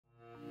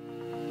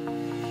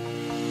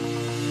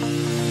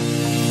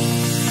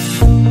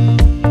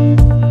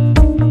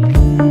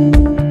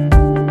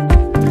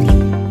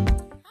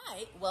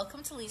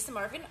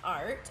Marvin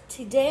Art.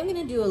 Today I'm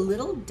going to do a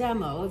little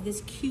demo of this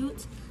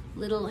cute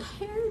little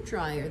hair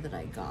dryer that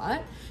I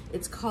got.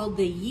 It's called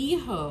the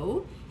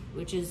Yiho,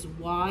 which is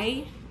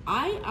Y-I-I-H-O,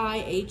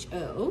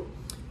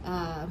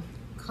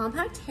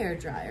 compact hair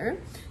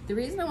dryer. The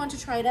reason I want to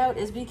try it out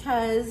is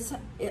because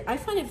I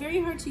find it very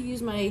hard to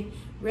use my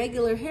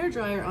regular hair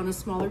dryer on a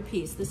smaller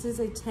piece. This is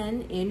a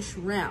 10-inch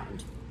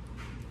round.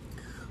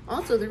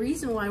 Also, the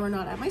reason why we're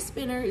not at my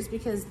spinner is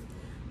because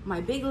my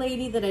big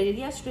lady that I did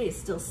yesterday is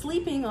still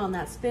sleeping on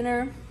that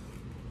spinner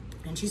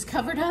and she's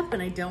covered up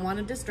and I don't want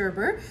to disturb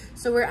her.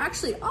 So we're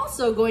actually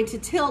also going to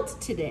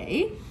tilt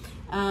today,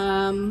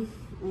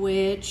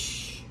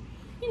 which,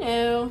 you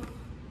know,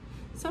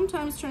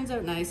 sometimes turns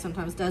out nice,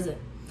 sometimes doesn't.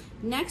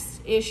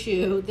 Next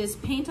issue, this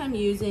paint I'm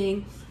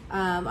using,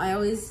 I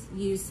always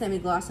use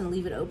semi-gloss and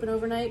leave it open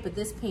overnight, but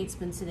this paint's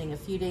been sitting a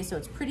few days, so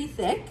it's pretty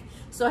thick.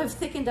 So I've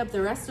thickened up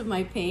the rest of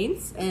my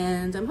paints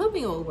and I'm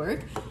hoping it will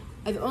work.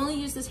 I've only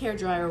used this hair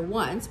dryer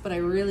once, but I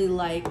really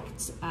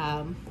liked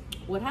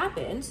what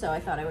happened, so I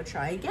thought I would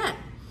try again.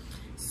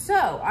 So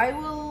I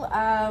will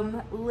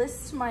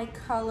list my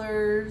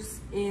colors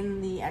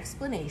in the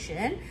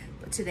explanation,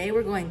 but today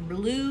we're going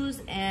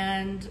blues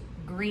and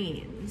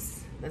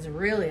greens. That's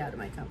really out of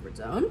my comfort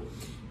zone.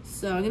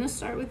 So I'm gonna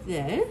start with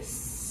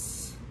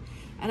this,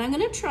 and I'm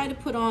gonna try to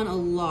put on a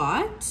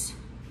lot,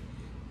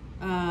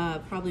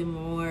 probably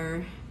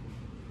more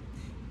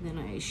than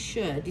I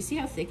should. Do you see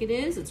how thick it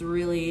is? It's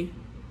really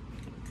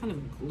kind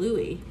of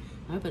gluey.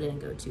 I hope I didn't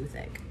go too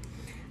thick.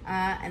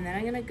 And then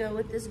I'm gonna go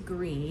with this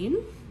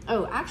green.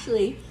 Oh,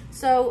 actually,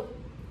 so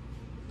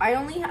I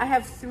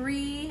have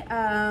 3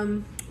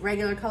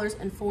 regular colors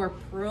and 4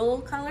 pearl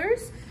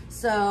colors.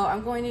 So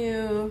I'm going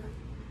to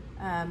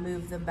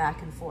move them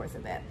back and forth a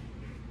bit.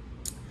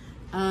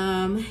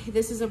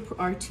 This is a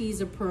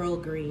Arteza pearl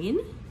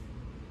green.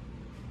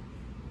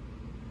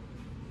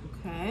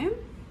 Okay.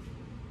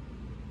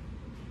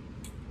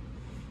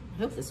 I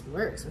hope this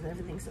works with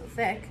everything so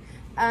thick.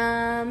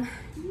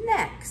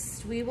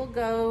 Next, we will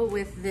go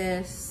with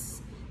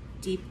this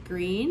deep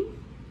green.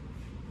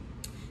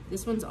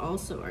 This one's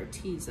also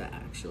Arteza,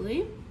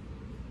 actually.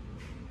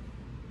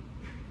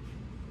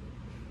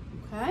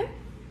 Okay.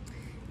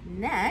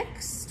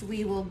 Next,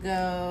 we will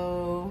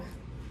go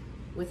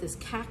with this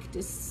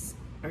cactus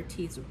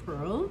Arteza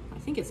pearl. I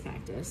think it's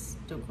cactus.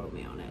 Don't quote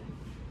me on it.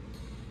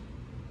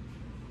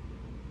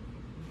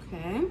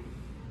 Okay.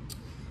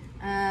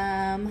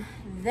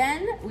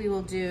 Then we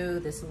will do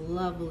this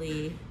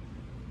lovely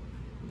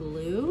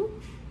blue.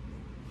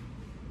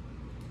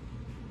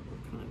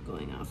 We're kind of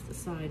going off the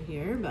side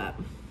here, but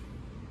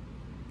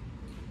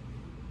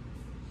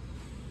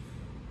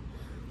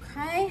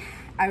okay.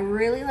 I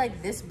really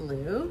like this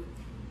blue.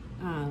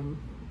 I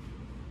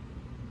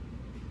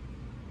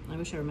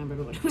wish I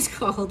remembered what it was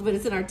called, but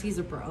it's an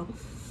Arteza pearl.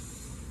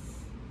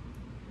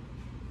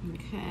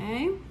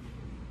 Okay.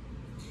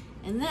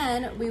 And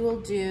then we will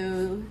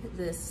do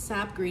this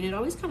sap green. It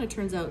always kind of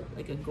turns out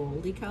like a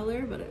goldy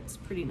color, but it's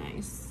pretty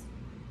nice.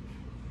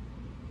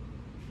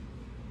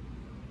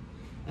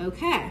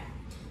 Okay,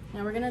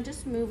 now we're gonna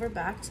just move her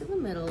back to the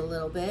middle a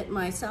little bit.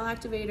 My cell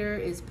activator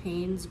is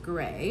Payne's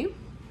Gray.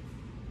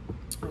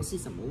 I see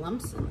some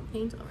lumps in the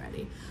paint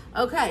already.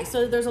 Okay,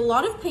 so there's a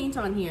lot of paint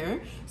on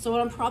here. So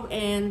what I'm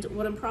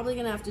probably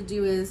gonna have to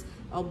do is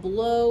I'll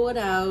blow it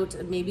out,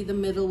 and maybe the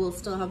middle will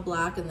still have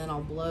black, and then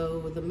I'll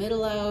blow the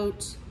middle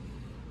out.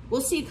 We'll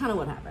see kind of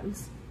what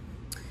happens.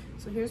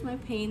 So here's my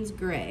Payne's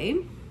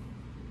Gray.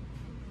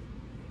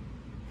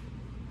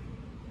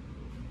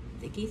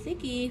 Thicky,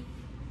 thicky.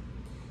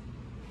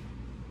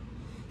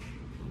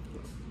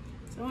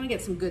 So I want to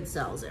get some good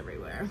cells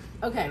everywhere.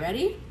 Okay,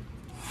 ready?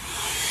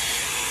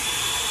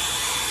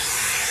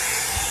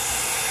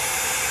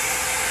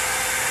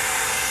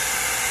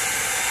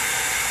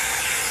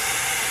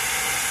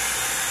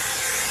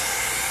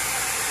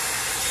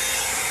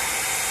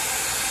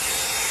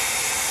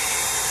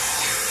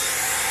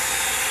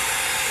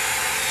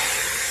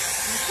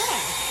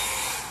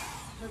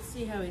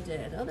 See how we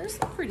did. Oh, there's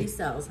some pretty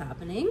cells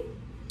happening.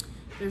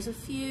 There's a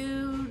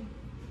few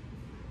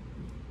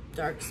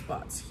dark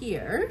spots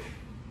here.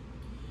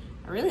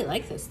 I really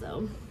like this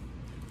though.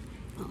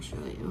 I'll show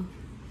you.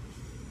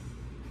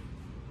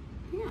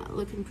 Yeah,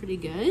 looking pretty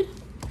good.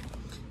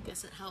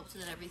 Guess it helped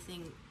that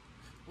everything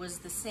was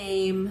the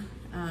same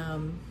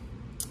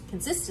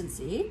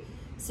consistency.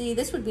 See,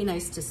 this would be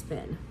nice to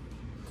spin,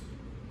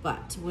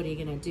 but what are you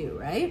gonna do,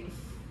 right?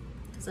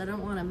 Because I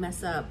don't want to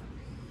mess up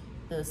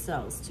those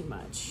cells too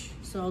much.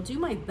 So I'll do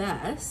my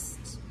best.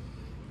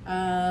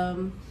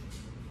 Let's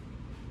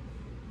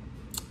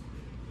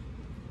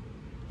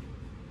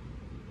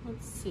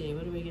see,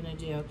 what are we gonna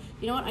do?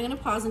 You know what, I'm gonna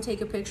pause and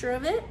take a picture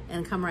of it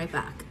and come right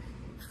back.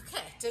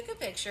 Okay, took a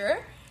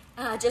picture,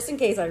 just in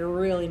case I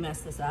really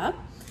mess this up.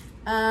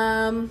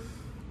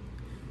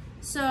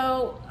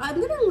 So I'm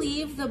gonna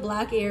leave the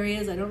black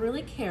areas I don't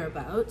really care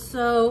about.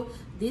 So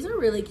these are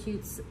really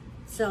cute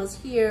cells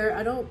here.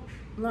 I'm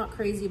not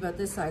crazy about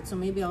this side, so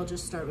maybe I'll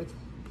just start with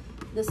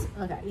this.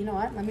 Okay, you know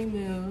what? Let me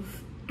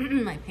move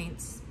my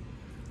paints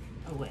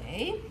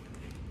away.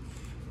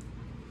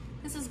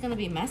 This is gonna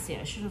be messy.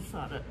 I should have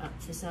thought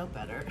this out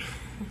better.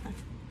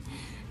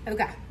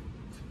 Okay,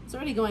 it's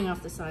already going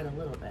off the side a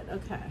little bit.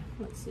 Okay,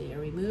 let's see, are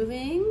we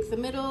moving? The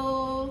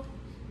middle,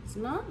 it's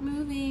not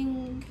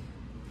moving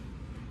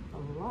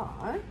a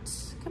lot.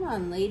 Come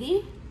on,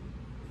 lady.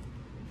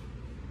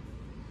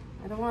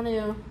 I don't want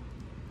to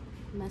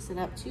mess it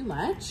up too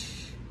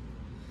much.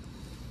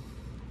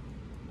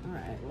 All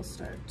right, we'll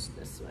start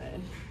this way.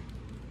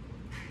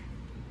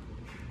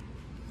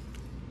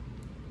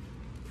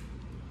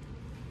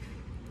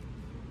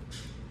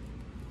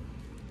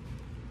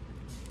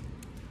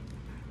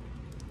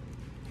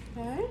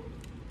 Okay,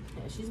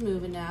 yeah, she's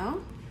moving now.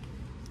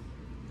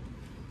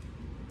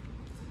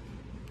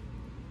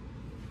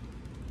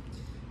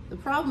 The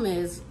problem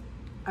is,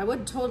 I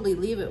would totally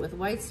leave it with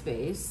white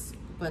space,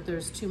 but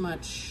there's too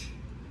much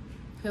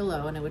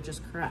pillow and it would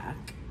just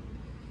crack.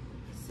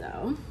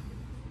 So,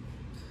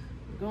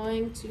 I'm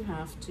going to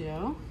have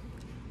to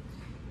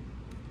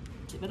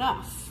tip it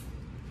off.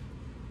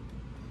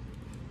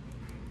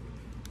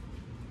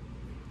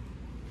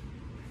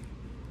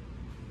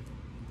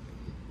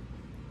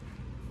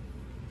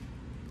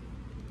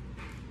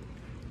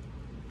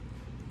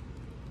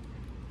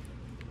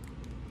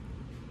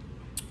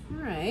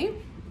 All right,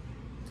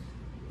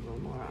 a little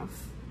more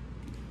off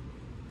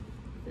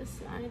this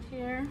side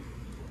here.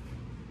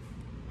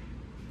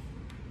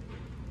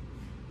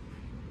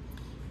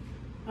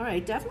 All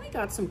right, definitely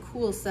got some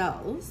cool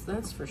cells,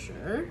 that's for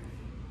sure.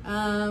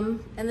 And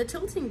the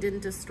tilting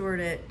didn't distort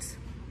it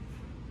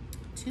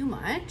too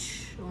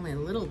much, only a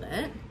little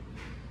bit.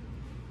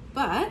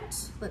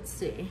 But let's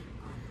see,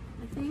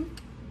 I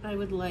think I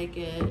would like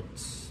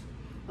it,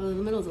 oh,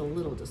 the middle's a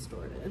little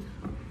distorted,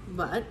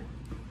 but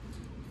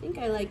I think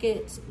I like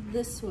it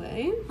this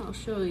way. I'll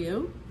show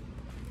you.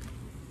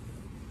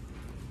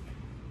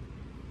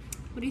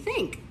 What do you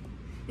think?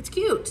 It's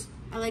cute.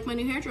 I like my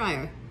new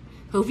hairdryer.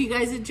 Hope you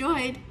guys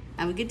enjoyed.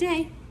 Have a good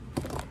day.